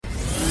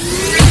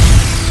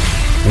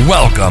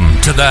Welcome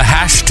to the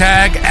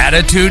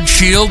 #Attitude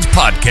Shield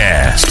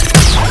podcast,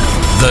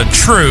 the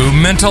true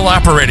mental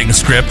operating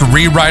script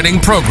rewriting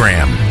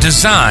program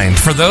designed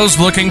for those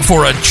looking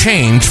for a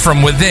change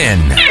from within.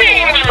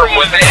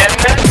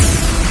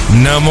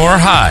 No more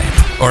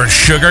hype or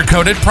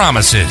sugar-coated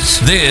promises.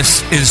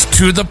 This is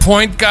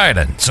to-the-point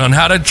guidance on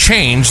how to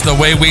change the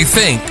way we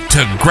think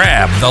to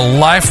grab the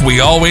life we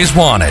always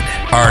wanted.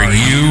 Are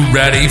you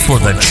ready for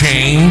the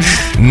change?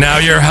 Now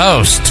your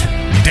host,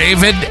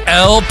 David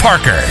L.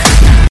 Parker.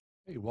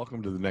 Hey,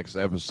 welcome to the next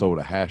episode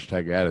of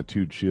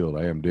 #Attitude Shield.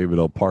 I am David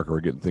L. Parker.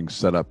 We're getting things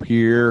set up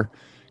here,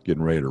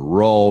 getting ready to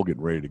roll,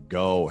 getting ready to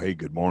go. Hey,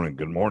 good morning,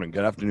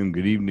 good afternoon,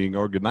 good evening,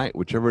 or good night,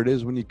 whichever it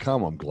is when you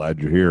come. I'm glad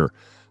you're here.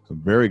 I'm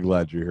very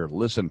glad you're here.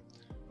 Listen,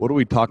 what do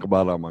we talk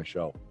about on my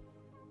show?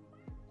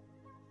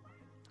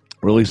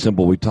 Really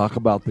simple. We talk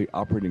about the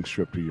operating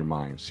script of your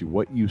mind. See,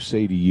 what you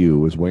say to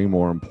you is way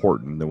more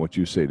important than what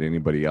you say to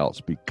anybody else,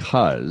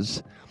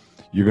 because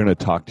you're going to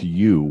talk to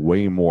you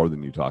way more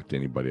than you talk to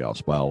anybody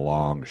else by a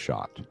long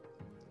shot.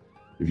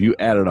 If you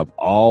added up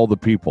all the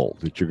people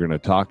that you're going to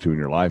talk to in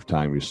your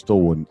lifetime, you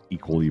still wouldn't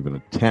equal even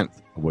a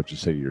tenth of what you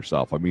say to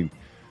yourself. I mean,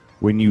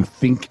 when you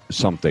think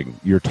something,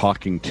 you're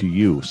talking to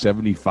you.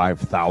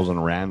 75,000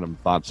 random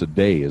thoughts a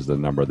day is the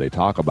number they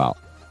talk about.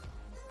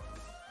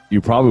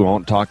 You probably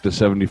won't talk to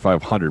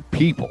 7,500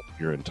 people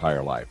your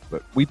entire life,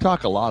 but we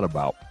talk a lot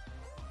about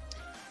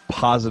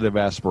positive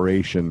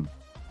aspiration,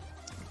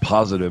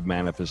 positive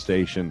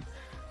manifestation,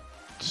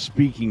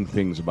 speaking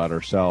things about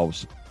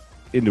ourselves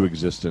into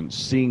existence,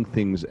 seeing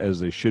things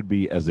as they should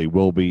be, as they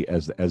will be,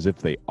 as if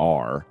they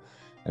are,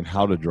 and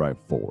how to drive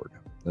forward.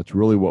 That's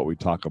really what we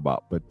talk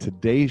about. But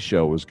today's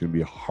show is going to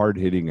be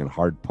hard-hitting and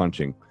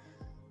hard-punching,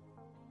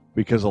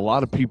 because a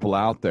lot of people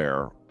out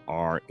there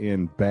are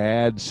in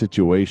bad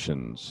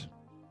situations,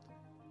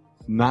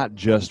 not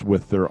just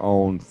with their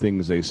own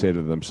things they say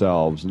to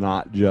themselves,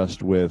 not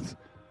just with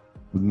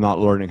not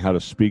learning how to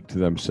speak to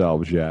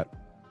themselves yet,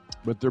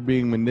 but they're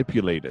being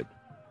manipulated.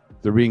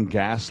 They're being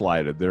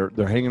gaslighted.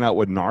 They're hanging out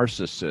with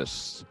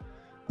narcissists.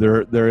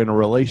 They're in a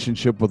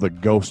relationship with a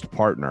ghost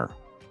partner.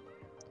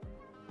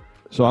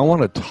 So I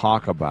want to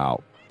talk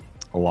about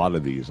a lot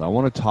of these. I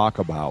want to talk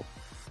about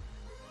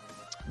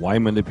why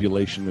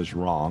manipulation is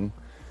wrong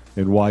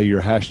and why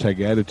your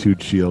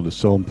 #Attitude Shield is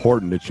so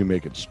important that you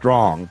make it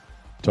strong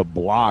to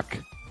block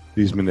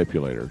these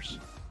manipulators.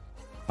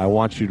 I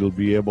want you to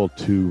be able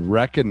to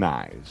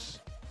recognize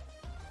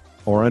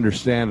or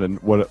understand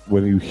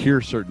when you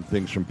hear certain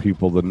things from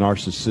people, the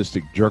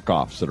narcissistic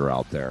jerk-offs that are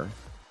out there,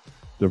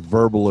 the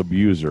verbal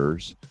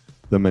abusers,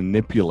 the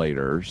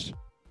manipulators.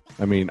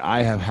 I mean,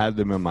 I have had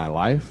them in my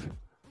life.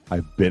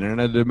 I've been in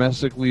a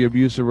domestically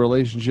abusive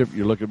relationship.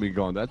 You look at me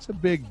going, that's a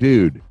big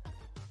dude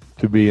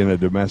to be in a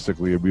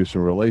domestically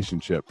abusive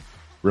relationship.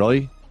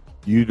 Really?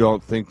 You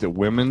don't think that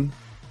women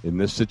in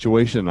this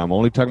situation, I'm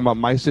only talking about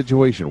my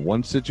situation,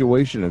 one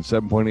situation and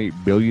 7.8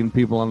 billion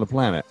people on the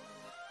planet,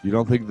 you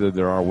don't think that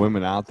there are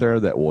women out there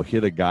that will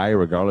hit a guy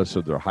regardless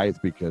of their height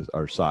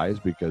or size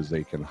because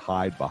they can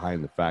hide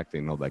behind the fact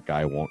they know that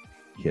guy won't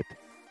hit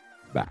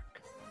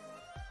back,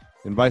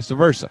 and vice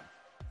versa.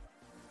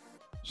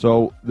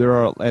 So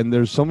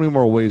there's so many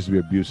more ways to be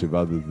abusive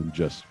other than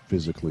just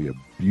physically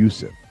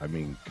abusive. I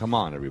mean, come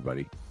on,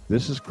 everybody.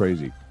 This is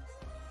crazy.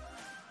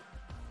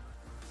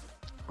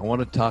 I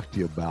want to talk to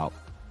you about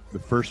the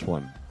first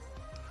one,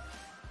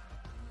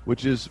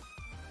 which is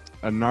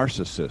a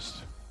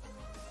narcissist.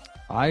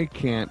 I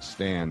can't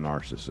stand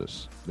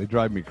narcissists. They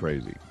drive me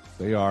crazy.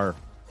 They are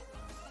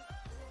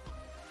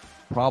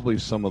probably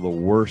some of the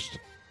worst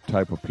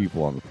type of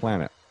people on the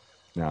planet.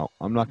 Now,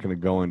 I'm not going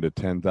to go into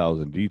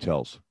 10,000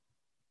 details,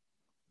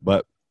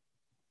 but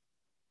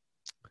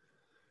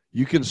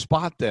you can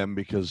spot them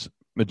because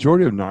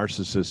majority of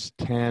narcissists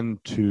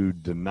tend to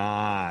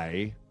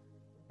deny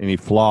any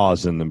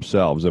flaws in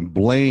themselves and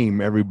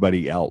blame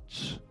everybody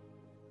else.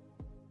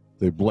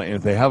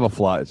 If they have a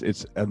flaw,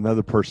 it's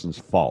another person's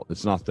fault.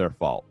 It's not their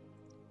fault.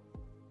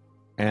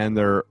 And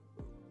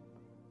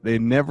they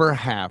never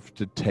have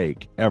to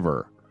take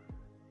ever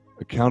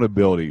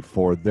accountability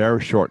for their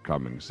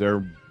shortcomings, their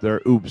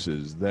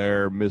oopses,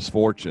 their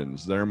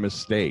misfortunes, their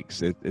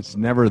mistakes. It's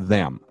never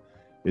them.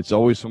 It's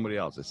always somebody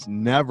else. It's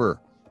never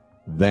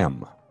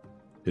them.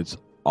 It's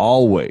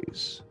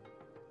always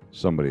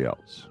somebody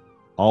else.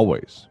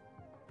 Always.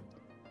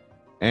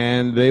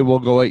 And they will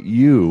go at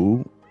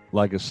you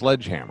like a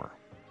sledgehammer,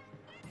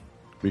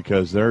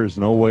 because there is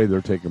no way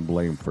they're taking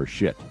blame for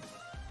shit.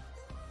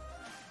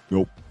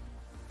 Nope.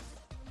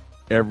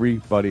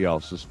 Everybody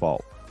else's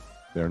fault.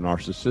 They're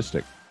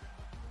narcissistic.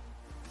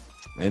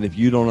 And if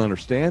you don't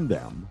understand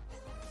them,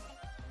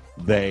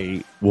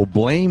 they will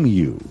blame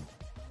you.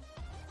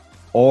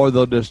 Or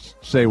they'll just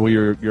say, well,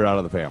 you're out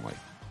of the family.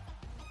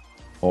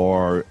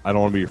 Or I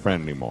don't want to be your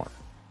friend anymore.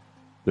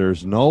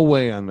 There's no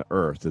way on the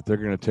earth that they're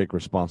going to take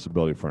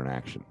responsibility for an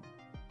action.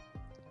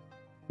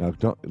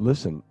 Now,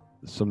 listen,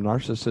 some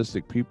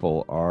narcissistic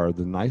people are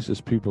the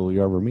nicest people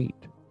you ever meet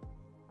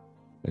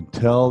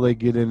until they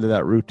get into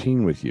that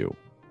routine with you.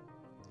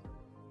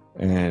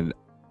 And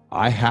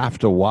I have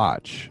to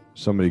watch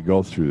somebody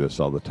go through this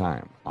all the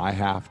time. I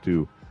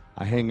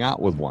hang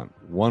out with one.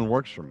 One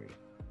works for me.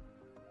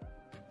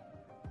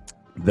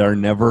 They're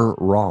never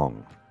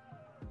wrong.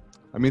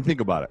 I mean,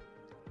 think about it.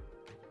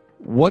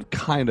 What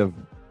kind of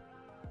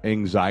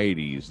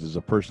anxieties does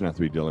a person have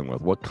to be dealing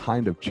with? What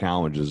kind of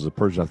challenges does a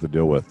person have to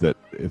deal with that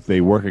if they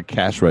work a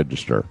cash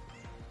register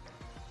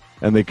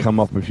and they come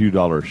up a few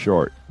dollars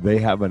short, they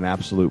have an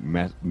absolute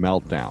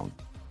meltdown?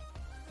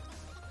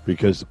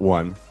 Because,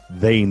 one,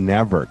 they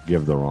never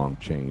give the wrong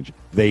change.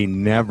 They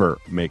never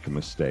make a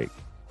mistake.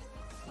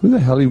 Who the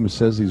hell even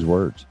says these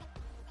words?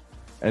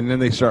 And then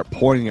they start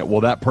pointing at, well,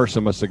 that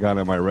person must have gone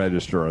on my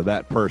register, or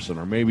that person,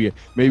 or maybe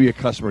a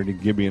customer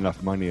didn't give me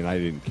enough money and I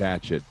didn't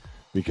catch it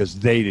because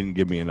they didn't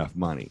give me enough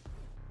money.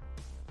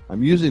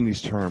 I'm using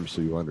these terms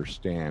so you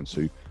understand,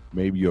 so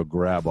maybe you'll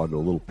grab onto a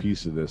little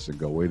piece of this and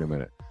go, wait a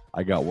minute,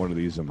 I got one of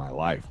these in my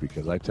life.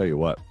 Because I tell you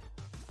what,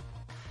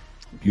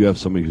 if you have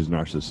somebody who's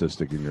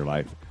narcissistic in your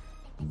life,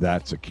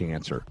 that's a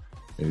cancer.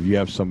 And if you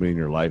have somebody in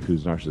your life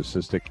who's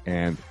narcissistic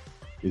and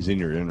is in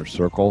your inner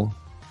circle,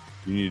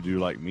 you need to do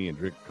like me and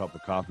drink a cup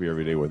of coffee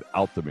every day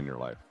without them in your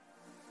life.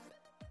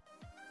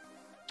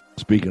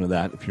 Speaking of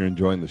that, if you're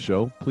enjoying the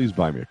show, please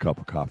buy me a cup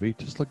of coffee.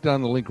 Just look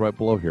down the link right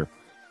below here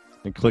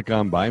and click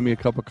on Buy Me a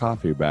Cup of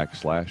Coffee /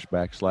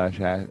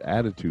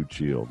 Attitude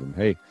Shield. And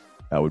hey,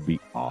 that would be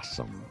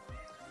awesome.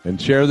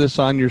 And share this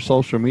on your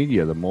social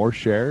media. The more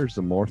shares,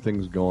 the more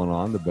things going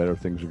on, the better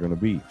things are going to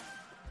be.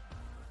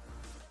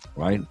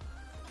 Right?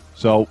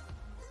 So,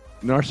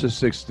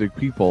 narcissistic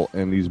people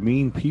and these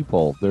mean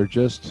people, they're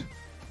just,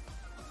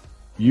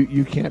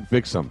 you can't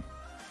fix them.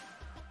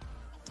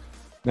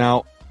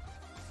 Now,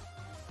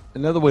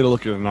 another way to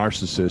look at a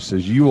narcissist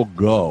is you,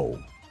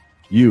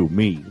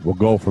 me, will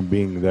go from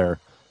being their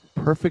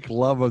perfect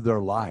love of their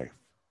life,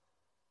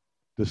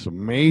 this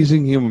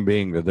amazing human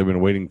being that they've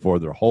been waiting for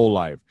their whole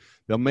life.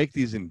 They'll make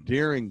these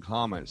endearing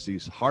comments,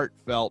 these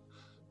heartfelt,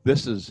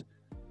 this is,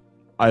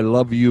 I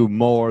love you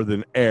more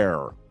than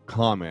air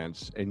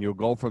comments, and you'll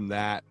go from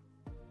that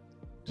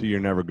to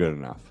you're never good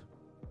enough.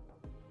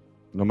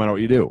 No matter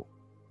what you do.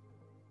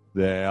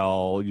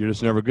 You're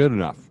just never good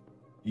enough.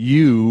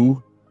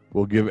 You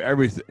will give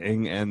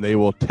everything and they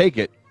will take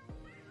it.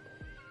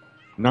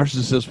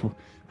 Narcissists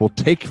will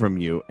take from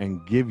you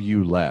and give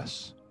you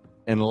less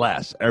and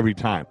less every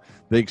time.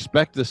 They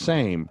expect the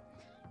same,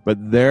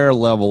 but their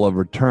level of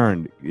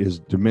return is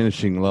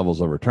diminishing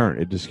levels of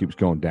return. It just keeps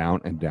going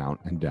down and down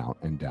and down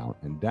and down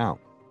and down.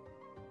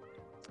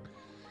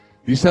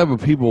 These type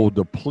of people will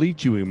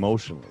deplete you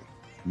emotionally,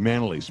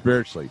 mentally,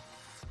 spiritually,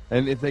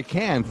 and if they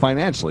can,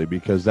 financially,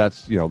 because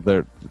that's,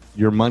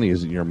 your money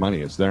isn't your money,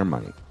 it's their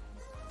money.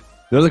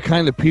 They're the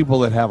kind of people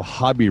that have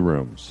hobby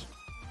rooms.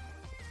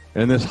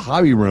 And this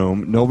hobby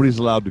room, nobody's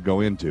allowed to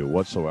go into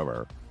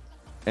whatsoever.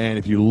 And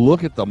if you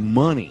look at the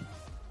money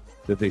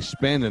that they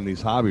spend in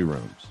these hobby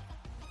rooms,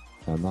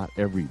 now not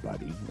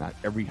everybody, not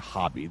every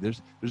hobby,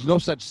 there's no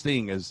such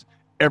thing as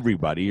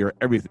everybody or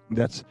everything.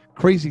 That's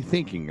crazy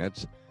thinking.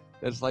 That's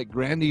like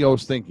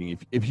grandiose thinking.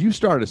 If you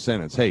start a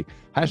sentence, hey,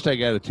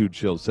 #Attitude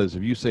Shield says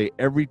if you say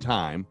every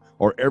time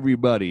or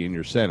everybody in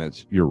your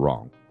sentence, you're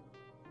wrong.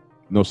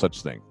 No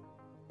such thing.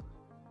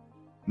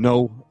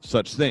 No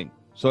such thing.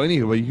 So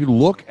anyway, you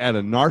look at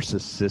a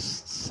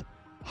narcissist's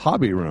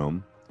hobby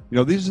room,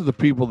 these are the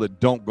people that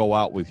don't go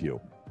out with you.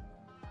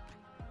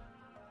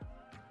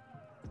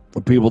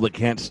 The people that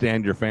can't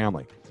stand your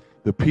family.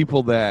 The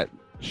people that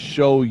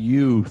show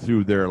you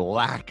through their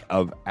lack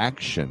of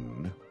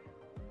action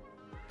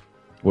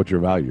what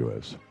your value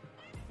is.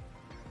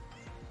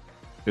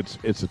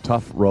 It's a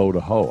tough row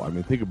to hoe. I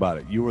mean, think about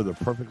it. You were the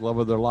perfect love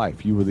of their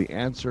life. You were the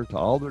answer to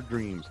all their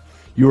dreams.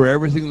 You were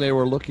everything they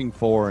were looking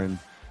for, and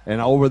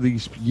over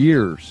these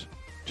years,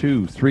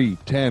 2, 3,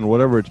 10,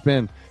 whatever it's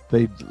been,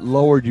 they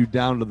lowered you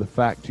down to the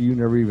fact you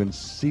never even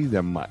see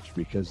them much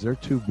because they're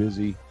too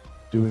busy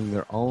doing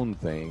their own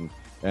thing.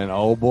 And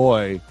oh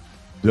boy,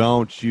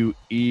 don't you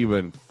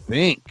even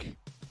think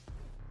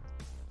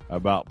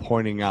about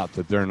pointing out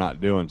that they're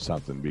not doing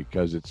something,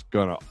 because it's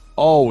going to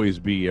always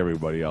be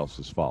everybody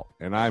else's fault.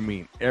 And I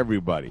mean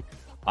everybody.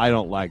 I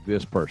don't like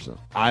this person.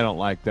 I don't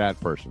like that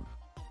person.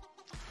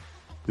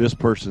 This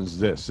person's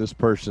this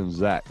person's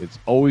that. It's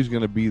always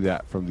going to be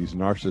that from these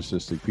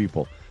narcissistic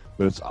people,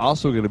 but it's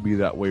also going to be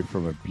that way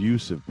from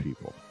abusive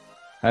people.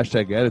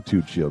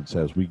 #Attitude Shield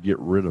says we get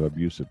rid of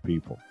abusive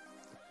people,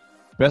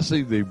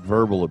 especially the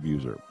verbal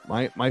abuser.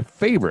 My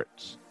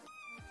favorites.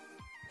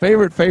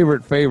 Favorite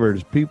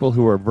is people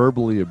who are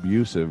verbally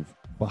abusive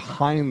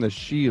behind the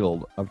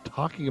shield of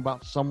talking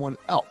about someone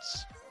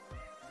else.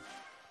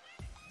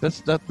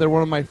 They're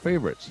one of my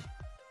favorites.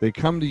 They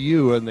come to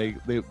you and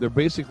they're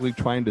basically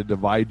trying to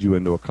divide you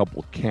into a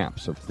couple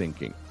camps of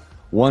thinking.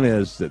 One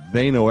is that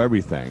they know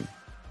everything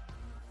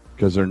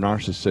because they're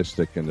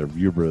narcissistic and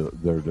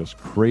they're just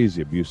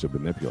crazy abusive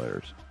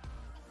manipulators.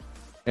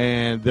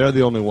 And they're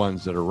the only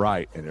ones that are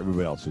right and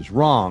everybody else is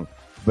wrong.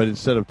 But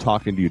instead of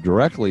talking to you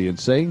directly and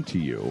saying to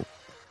you,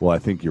 well, I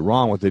think you're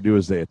wrong, what they do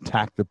is they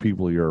attack the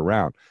people you're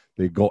around.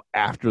 They go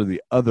after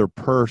the other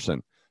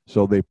person.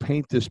 So they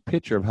paint this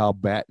picture of how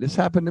bad, this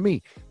happened to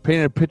me,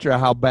 painted a picture of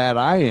how bad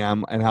I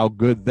am and how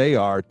good they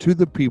are to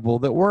the people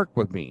that work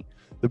with me,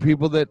 the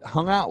people that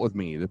hung out with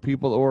me, the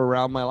people that were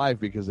around my life,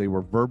 because they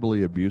were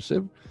verbally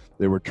abusive.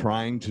 They were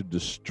trying to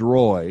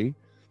destroy,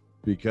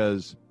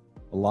 because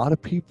a lot of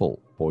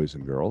people, boys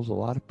and girls, a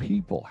lot of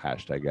people,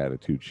 hashtag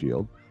attitude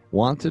shield,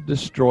 want to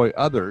destroy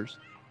others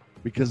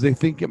because they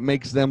think it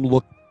makes them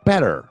look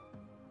better.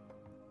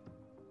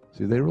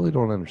 See, they really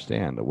don't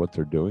understand that what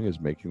they're doing is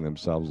making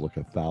themselves look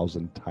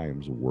 1,000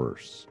 times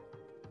worse.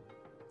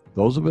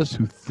 Those of us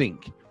who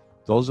think,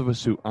 those of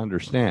us who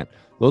understand,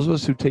 those of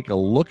us who take a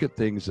look at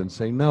things and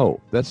say,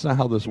 no, that's not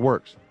how this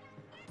works,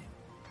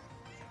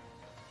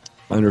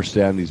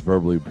 understand these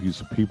verbally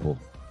abusive people.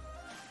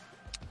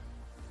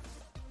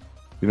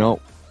 You know,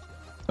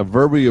 a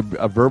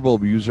verbal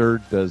abuser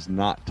does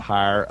not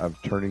tire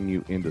of turning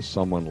you into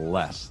someone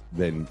less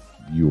than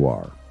you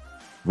are.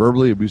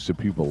 Verbally abusive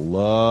people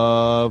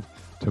love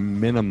to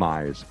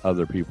minimize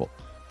other people.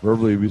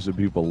 Verbally abusive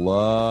people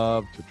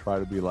love to try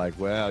to be like,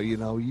 well, you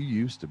know, you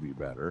used to be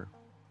better.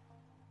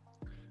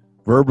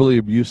 Verbally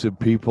abusive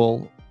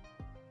people,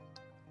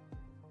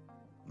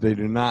 they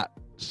do not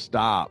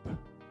stop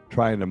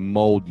trying to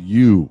mold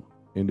you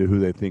into who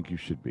they think you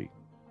should be.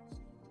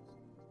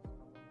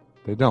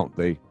 They don't.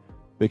 They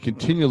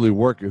continually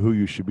work at who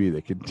you should be.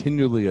 They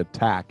continually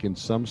attack in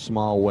some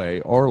small way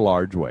or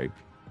large way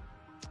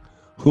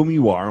whom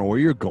you are and where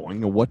you're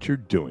going and what you're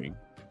doing.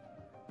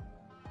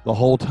 The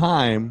whole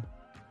time,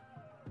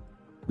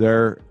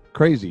 they're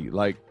crazy.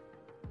 Like,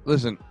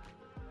 listen,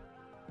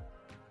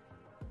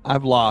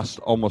 I've lost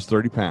almost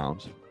 30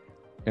 pounds,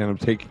 and I'm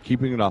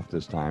keeping it off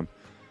this time.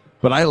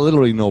 But I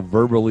literally know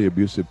verbally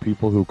abusive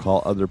people who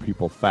call other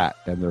people fat,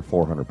 and they're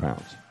 400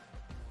 pounds.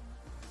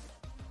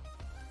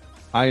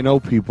 I know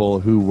people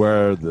who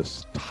wear the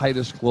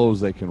tightest clothes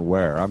they can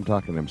wear. I'm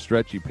talking them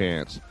stretchy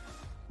pants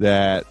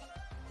that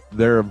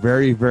they're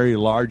very, very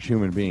large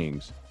human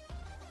beings.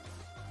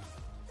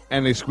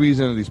 And they squeeze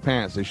into these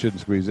pants they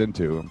shouldn't squeeze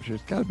into. I'm sure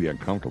it's got to be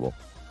uncomfortable.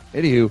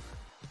 Anywho,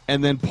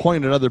 and then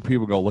point at other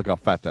people and go, look how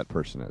fat that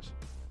person is.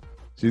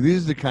 See,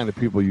 these are the kind of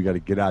people you got to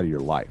get out of your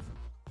life.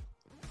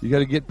 You got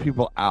to get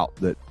people out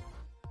that,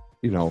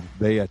 you know,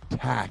 they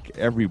attack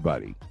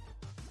everybody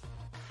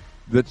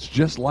that's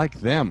just like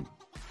them.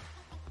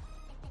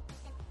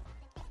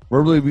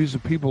 Verbally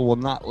abusive people will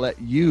not let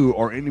you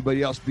or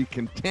anybody else be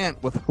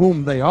content with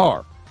whom they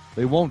are.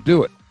 They won't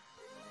do it.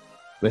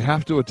 They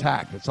have to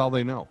attack. That's all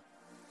they know.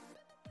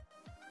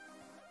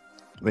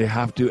 They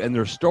have to, and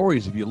their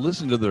stories, if you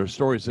listen to their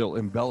stories, they'll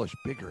embellish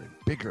bigger and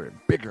bigger and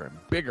bigger and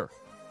bigger.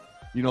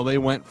 You know, they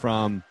went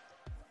from,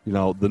 you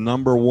know, the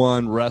number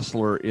one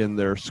wrestler in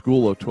their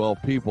school of 12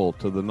 people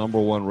to the number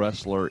one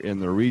wrestler in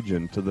their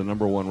region to the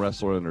number one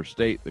wrestler in their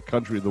state, the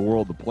country, the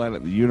world, the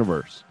planet, the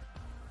universe.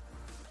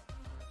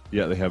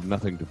 Yet they have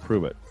nothing to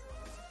prove it.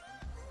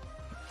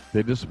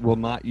 They just will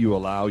not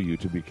allow you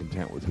to be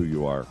content with who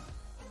you are.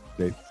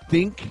 They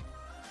think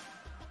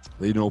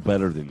they know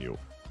better than you.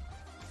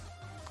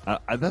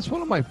 That's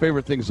one of my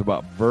favorite things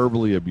about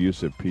verbally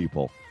abusive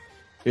people,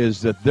 is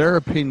that their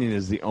opinion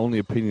is the only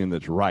opinion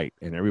that's right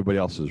and everybody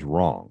else is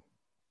wrong.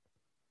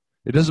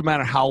 It doesn't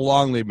matter how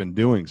long they've been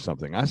doing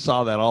something. I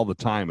saw that all the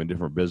time in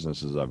different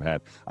businesses I've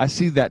had. I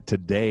see that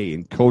today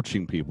in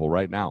coaching people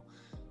right now,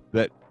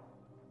 that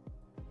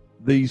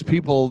these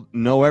people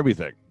know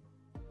everything.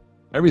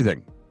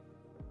 Everything.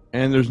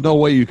 And there's no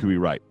way you can be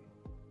right.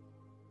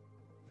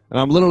 And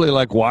I'm literally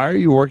like, why are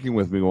you working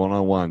with me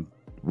one-on-one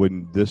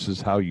when this is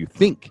how you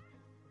think?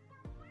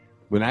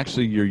 When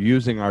actually you're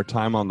using our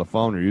time on the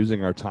phone or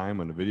using our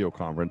time on a video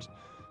conference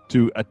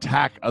to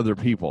attack other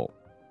people.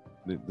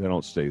 They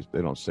don't stay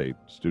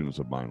students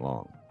of mine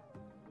long.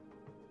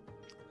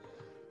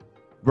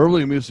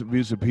 Verbally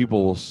abusive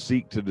people will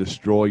seek to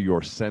destroy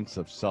your sense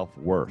of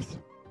self-worth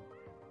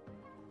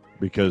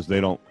because they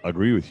don't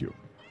agree with you.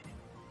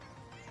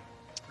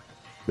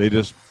 They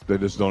just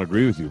don't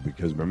agree with you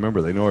because,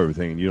 remember, they know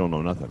everything and you don't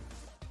know nothing.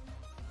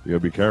 You gotta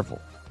be careful.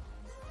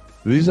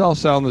 These all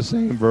sound the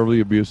same,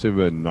 verbally abusive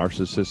and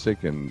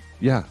narcissistic, and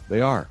yeah,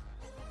 they are.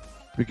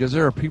 Because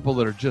there are people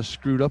that are just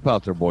screwed up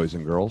out there, boys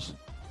and girls.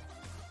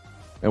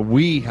 And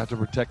we have to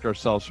protect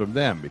ourselves from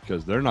them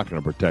because they're not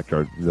going to protect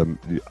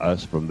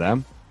us from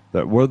them.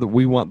 They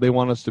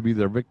want us to be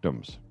their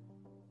victims.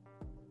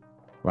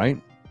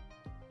 Right?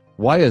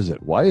 Why is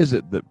it? Why is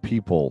it that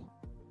people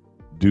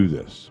do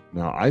this?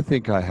 Now, I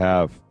think I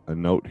have a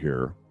note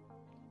here,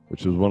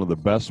 which is one of the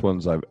best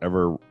ones I've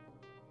ever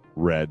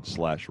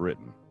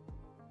read/written.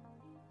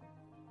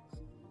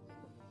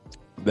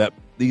 That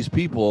these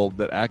people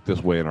that act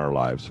this way in our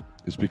lives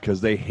is because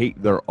they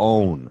hate their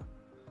own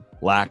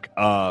lack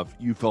of,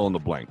 you fill in the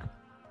blank.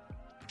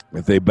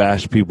 If they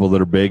bash people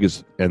that are big,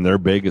 and they're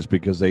big, is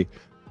because they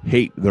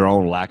hate their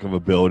own lack of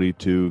ability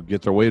to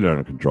get their weight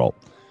under control.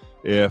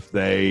 If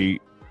they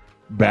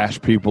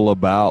bash people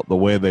about the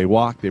way they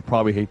walk, they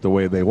probably hate the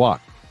way they walk.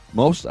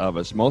 Most of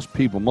us, most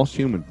people, most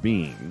human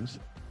beings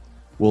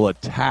will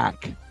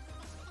attack.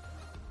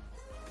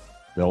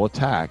 They'll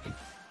attack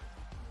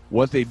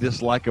what they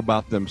dislike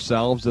about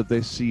themselves that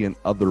they see in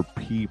other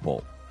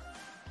people.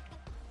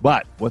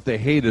 But what they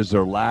hate is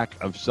their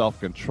lack of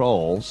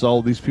self-control.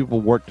 So these people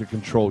work to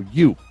control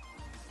you.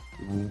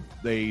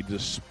 They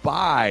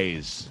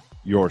despise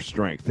your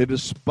strength. They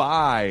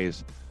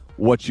despise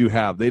what you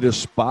have. They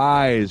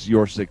despise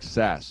your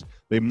success.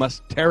 They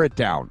must tear it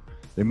down.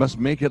 They must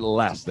make it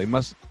less. They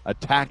must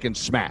attack and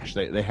smash.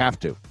 They have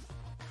to.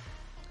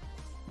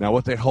 Now,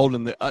 what they hold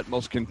in the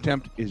utmost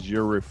contempt is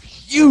your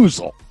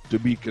refusal to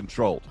be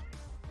controlled.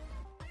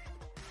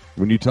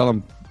 When you tell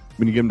them,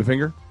 when you give them the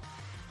finger,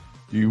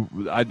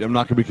 I'm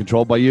not going to be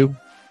controlled by you.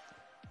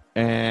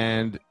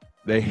 And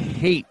they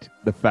hate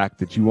the fact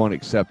that you won't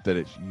accept that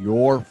it's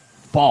your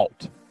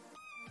fault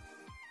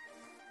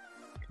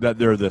that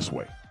they're this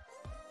way.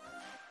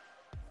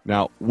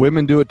 Now,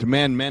 women do it to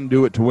men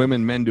do it to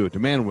women, men do it to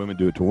men, women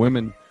do it to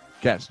women,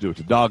 cats do it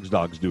to dogs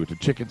do it to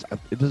chickens.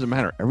 It doesn't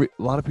matter. A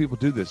lot of people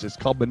do this. It's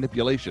called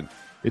manipulation.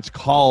 It's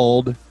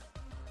called,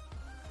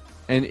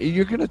 and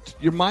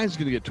your mind's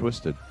going to get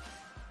twisted.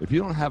 If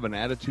you don't have an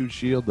attitude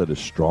shield that is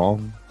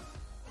strong,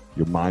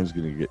 your mind's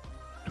going to get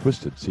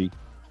twisted. See,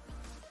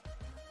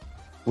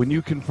 when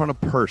you confront a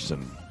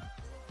person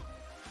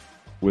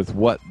with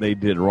what they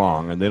did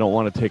wrong and they don't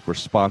want to take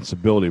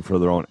responsibility for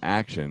their own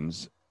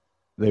actions,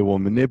 they will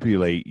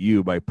manipulate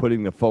you by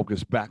putting the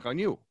focus back on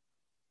you.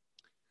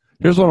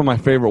 Here's one of my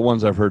favorite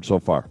ones I've heard so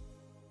far.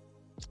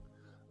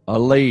 A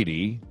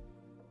lady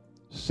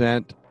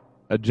sent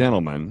a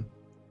gentleman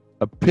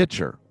a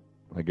picture.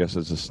 I guess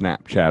it's a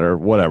Snapchat or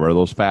whatever,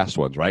 those fast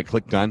ones, right?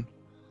 Click done.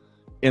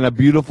 In a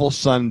beautiful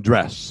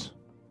sundress.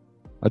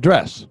 A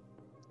dress.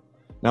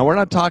 Now, we're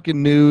not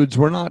talking nudes.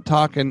 We're not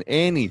talking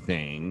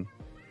anything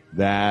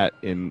that,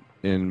 in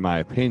my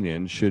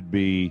opinion, should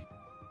be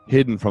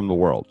hidden from the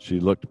world. She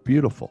looked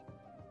beautiful.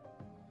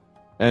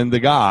 And the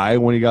guy,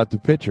 when he got the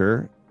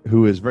picture,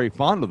 who is very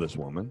fond of this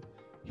woman,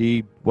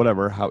 he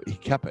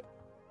kept it.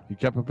 He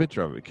kept a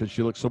picture of it because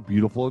she looked so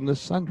beautiful in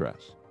this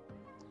sundress.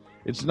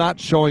 It's not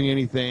showing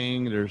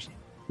anything. You know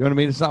what I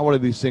mean? It's not one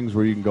of these things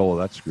where you can go, well,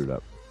 that's screwed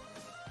up.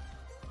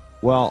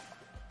 Well,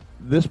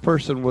 this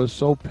person was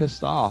so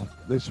pissed off,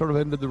 they sort of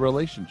ended the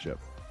relationship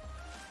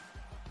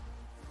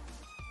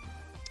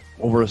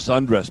over a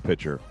sundress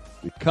picture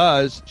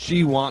because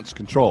she wants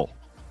control.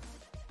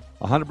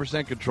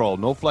 100% control.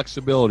 No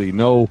flexibility.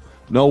 No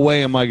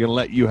way am I going to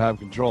let you have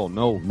control.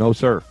 No,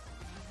 sir.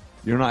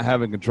 You're not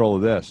having control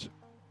of this.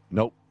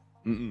 Nope.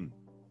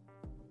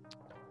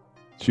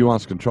 She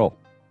wants control.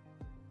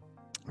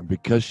 And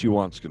because she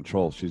wants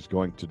control, she's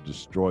going to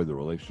destroy the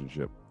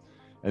relationship.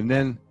 And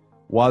then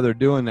while they're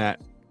doing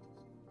that,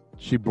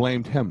 she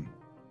blamed him.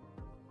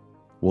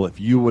 Well, if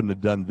you wouldn't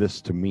have done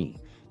this to me.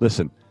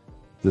 Listen,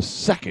 the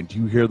second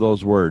you hear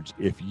those words,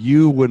 if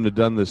you wouldn't have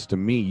done this to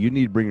me, you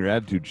need to bring your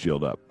attitude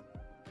shield up.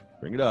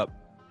 Bring it up.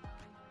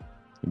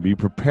 And be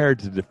prepared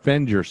to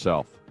defend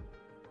yourself.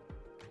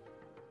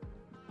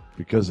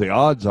 Because the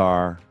odds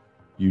are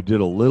you did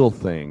a little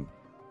thing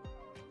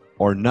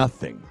or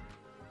nothing.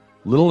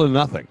 Little to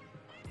nothing.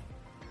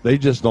 They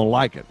just don't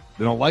like it.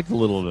 They don't like the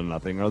little to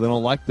nothing, or they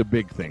don't like the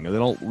big thing,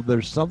 or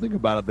there's something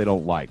about it they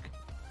don't like.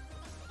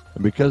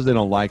 And because they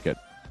don't like it,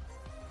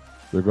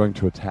 they're going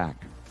to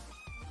attack.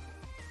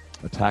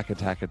 Attack.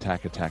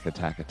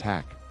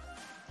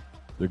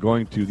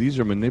 These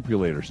are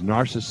manipulators,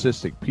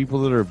 narcissistic,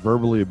 people that are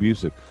verbally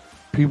abusive,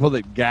 people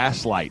that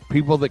gaslight,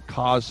 people that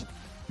cause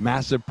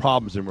massive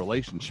problems in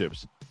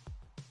relationships.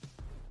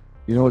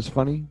 You know what's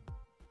funny?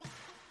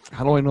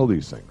 How do I know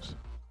these things?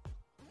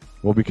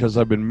 Well, because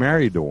I've been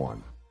married to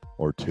one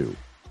or two.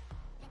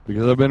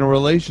 Because I've been in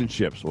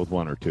relationships with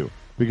one or two.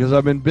 Because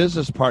I've been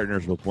business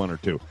partners with one or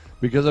two.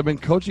 Because I've been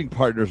coaching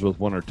partners with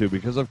one or two.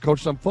 Because I've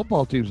coached some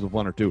football teams with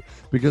one or two.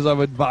 Because I've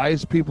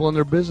advised people in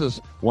their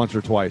business once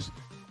or twice.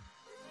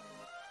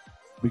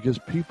 Because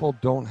people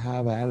don't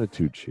have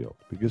attitude shield.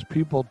 Because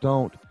people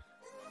don't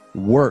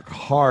work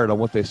hard on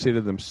what they say to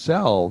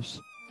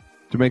themselves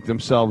to make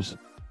themselves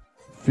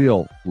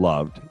feel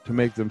loved, to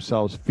make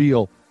themselves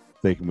feel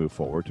they can move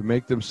forward, to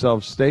make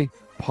themselves stay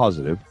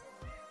positive.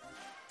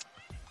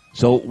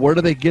 So where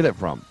do they get it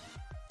from?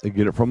 They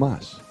get it from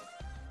us.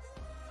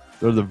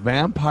 They're the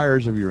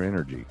vampires of your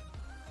energy.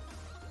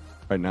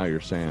 Right now you're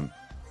saying,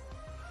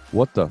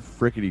 what the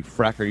frickety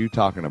frack are you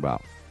talking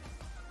about?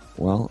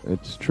 Well,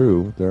 it's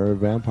true. They're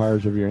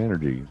vampires of your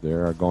energy. They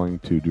are going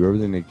to do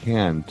everything they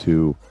can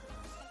to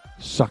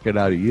suck it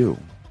out of you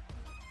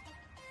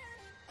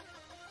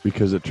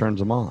because it turns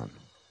them on.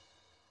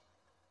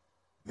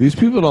 These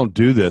people don't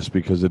do this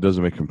because it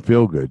doesn't make them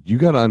feel good. You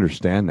got to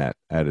understand that,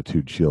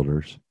 attitude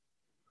shielders.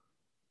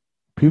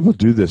 People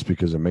do this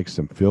because it makes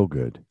them feel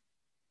good.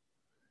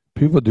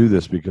 People do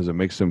this because it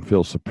makes them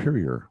feel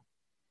superior.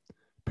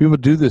 People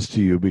do this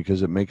to you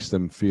because it makes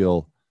them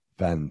feel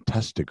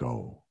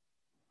fantastico.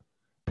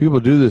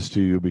 People do this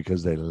to you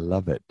because they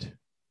love it.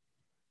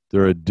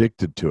 They're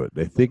addicted to it.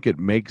 They think it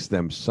makes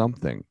them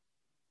something.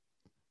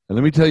 And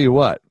let me tell you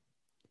what.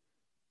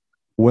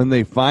 When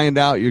they find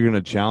out you're going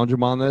to challenge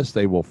them on this,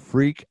 they will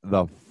freak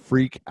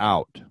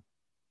out.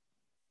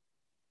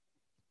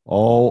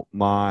 Oh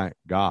my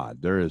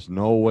God, there is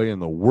no way in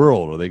the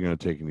world are they going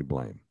to take any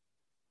blame.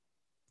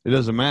 It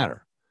doesn't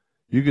matter.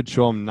 You could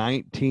show them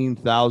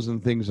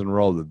 19,000 things in a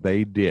row that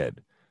they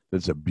did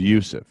that's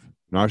abusive,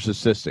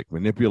 narcissistic,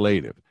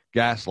 manipulative,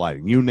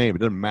 gaslighting, you name it,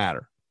 doesn't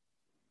matter.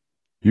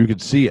 You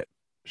could see it,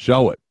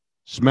 show it,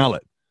 smell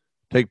it,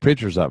 take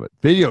pictures of it,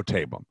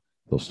 videotape them.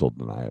 They'll still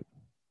deny it.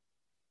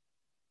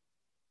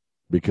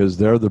 Because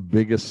they're the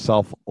biggest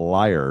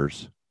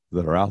self-liars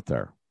that are out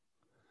there.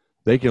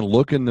 They can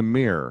look in the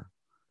mirror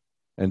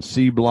and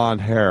see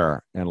blonde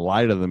hair and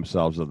lie to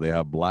themselves that they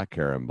have black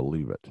hair and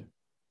believe it.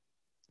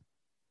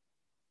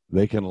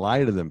 They can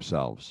lie to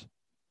themselves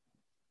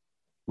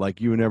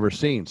like you've never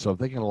seen. So if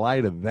they can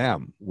lie to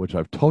them, which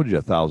I've told you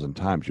 1,000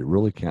 times, you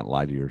really can't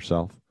lie to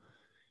yourself.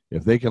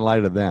 If they can lie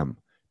to them,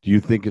 do you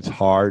think it's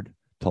hard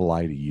to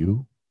lie to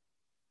you?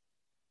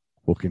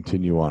 We'll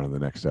continue on in the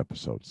next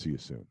episode. See you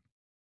soon.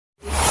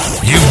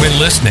 You've been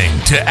listening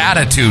to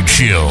Attitude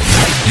Shield,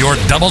 your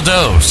double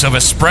dose of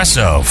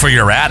espresso for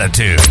your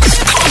attitude.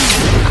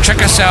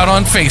 Check us out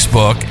on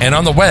Facebook and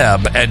on the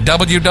web at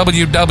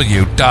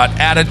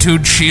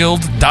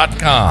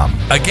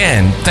www.attitudeshield.com.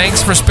 Again,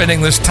 thanks for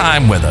spending this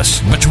time with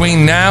us.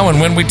 Between now and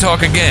when we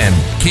talk again,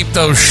 keep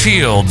those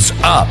shields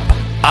up,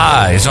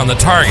 eyes on the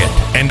target,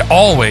 and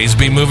always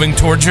be moving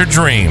towards your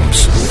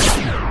dreams.